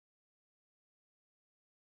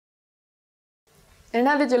I den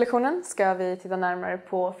här videolektionen ska vi titta närmare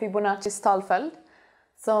på Fibonaccis talföljd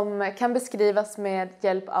som kan beskrivas med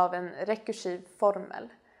hjälp av en rekursiv formel.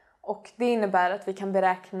 Och det innebär att vi kan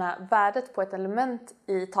beräkna värdet på ett element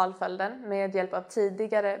i talföljden med hjälp av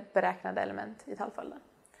tidigare beräknade element i talföljden.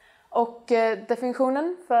 Och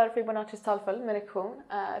definitionen för Fibonaccis talföljd med rekusion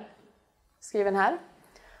är skriven här.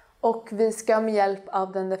 Och vi ska med hjälp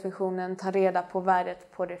av den definitionen ta reda på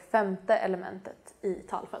värdet på det femte elementet i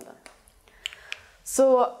talföljden.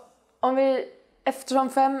 Så eftersom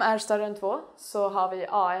 5 är större än 2 så har vi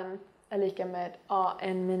an är lika med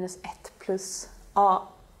an minus 1 plus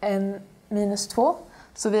an minus 2.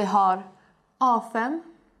 Så vi har a5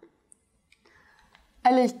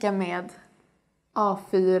 är lika med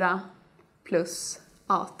a4 plus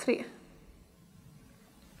a3.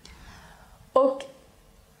 Och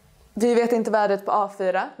vi vet inte värdet på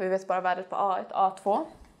a4, vi vet bara värdet på a1 och a2.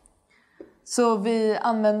 Så vi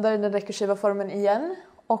använder den rekursiva formeln igen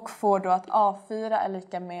och får då att a4 är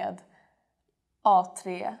lika med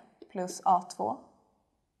a3 plus a2.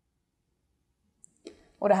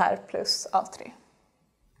 Och det här plus a3.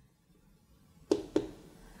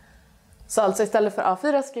 Så alltså istället för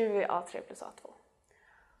a4 skriver vi a3 plus a2.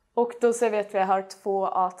 Och då ser vi att vi har 2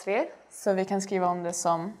 a3, så vi kan skriva om det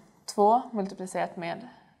som 2 multiplicerat med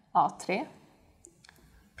a3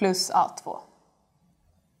 plus a2.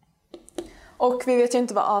 Och vi vet ju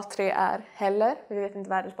inte vad a3 är heller, vi vet inte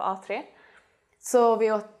värdet på a3. Så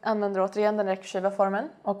vi använder återigen den rekursiva formeln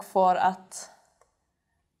och får att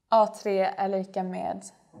a3 är lika med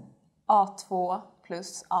a2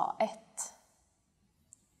 plus a1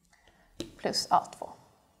 plus a2.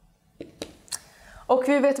 Och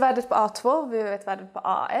vi vet värdet på a2, vi vet värdet på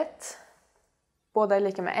a1. Båda är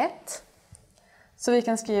lika med 1. Så vi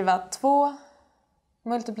kan skriva 2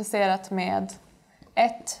 multiplicerat med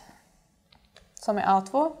 1 som är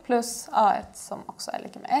a2 plus a1 som också är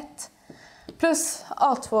lika med 1 plus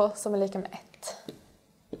a2 som är lika med 1.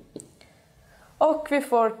 Och vi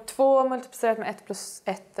får 2 multiplicerat med 1 plus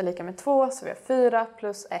 1 är lika med 2, så vi har 4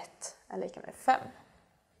 plus 1 är lika med 5.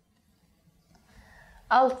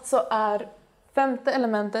 Alltså är femte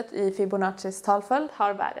elementet i Fibonaccis talföljd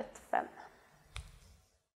har värdet 5.